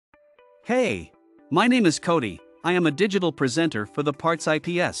Hey! My name is Cody. I am a digital presenter for the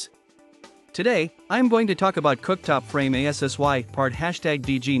PartsIPS. Today, I am going to talk about Cooktop Frame ASSY part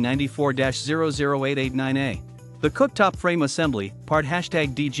 #DG94-00889A. The Cooktop Frame Assembly, part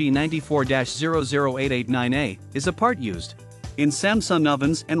 #DG94-00889A, is a part used in Samsung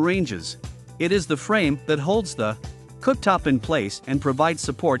ovens and ranges. It is the frame that holds the cooktop in place and provides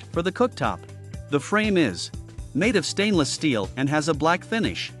support for the cooktop. The frame is made of stainless steel and has a black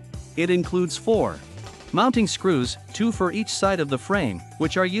finish. It includes 4 mounting screws, 2 for each side of the frame,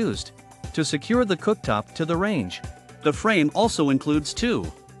 which are used to secure the cooktop to the range. The frame also includes 2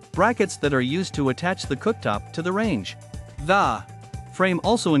 brackets that are used to attach the cooktop to the range. The frame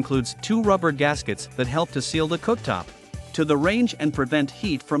also includes 2 rubber gaskets that help to seal the cooktop to the range and prevent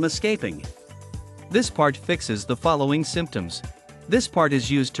heat from escaping. This part fixes the following symptoms. This part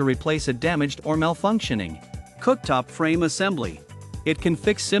is used to replace a damaged or malfunctioning cooktop frame assembly. It can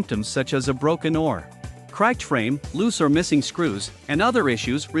fix symptoms such as a broken or cracked frame, loose or missing screws, and other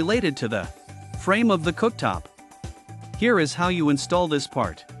issues related to the frame of the cooktop. Here is how you install this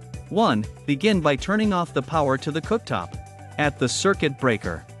part. 1. Begin by turning off the power to the cooktop at the circuit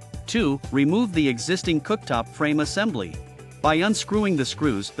breaker. 2. Remove the existing cooktop frame assembly by unscrewing the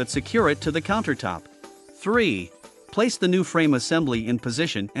screws that secure it to the countertop. 3. Place the new frame assembly in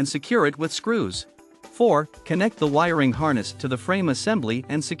position and secure it with screws. 4. Connect the wiring harness to the frame assembly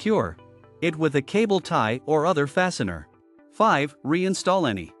and secure it with a cable tie or other fastener. 5. Reinstall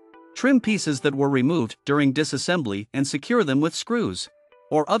any trim pieces that were removed during disassembly and secure them with screws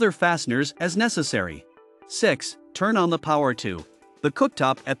or other fasteners as necessary. 6. Turn on the power to the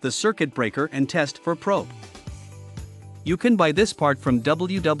cooktop at the circuit breaker and test for probe. You can buy this part from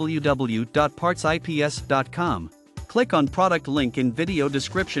www.partsips.com. Click on product link in video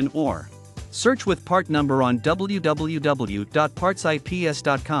description or search with part number on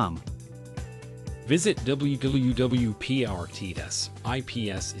www.partsips.com. Visit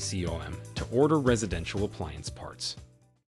www.partsips.com to order residential appliance parts.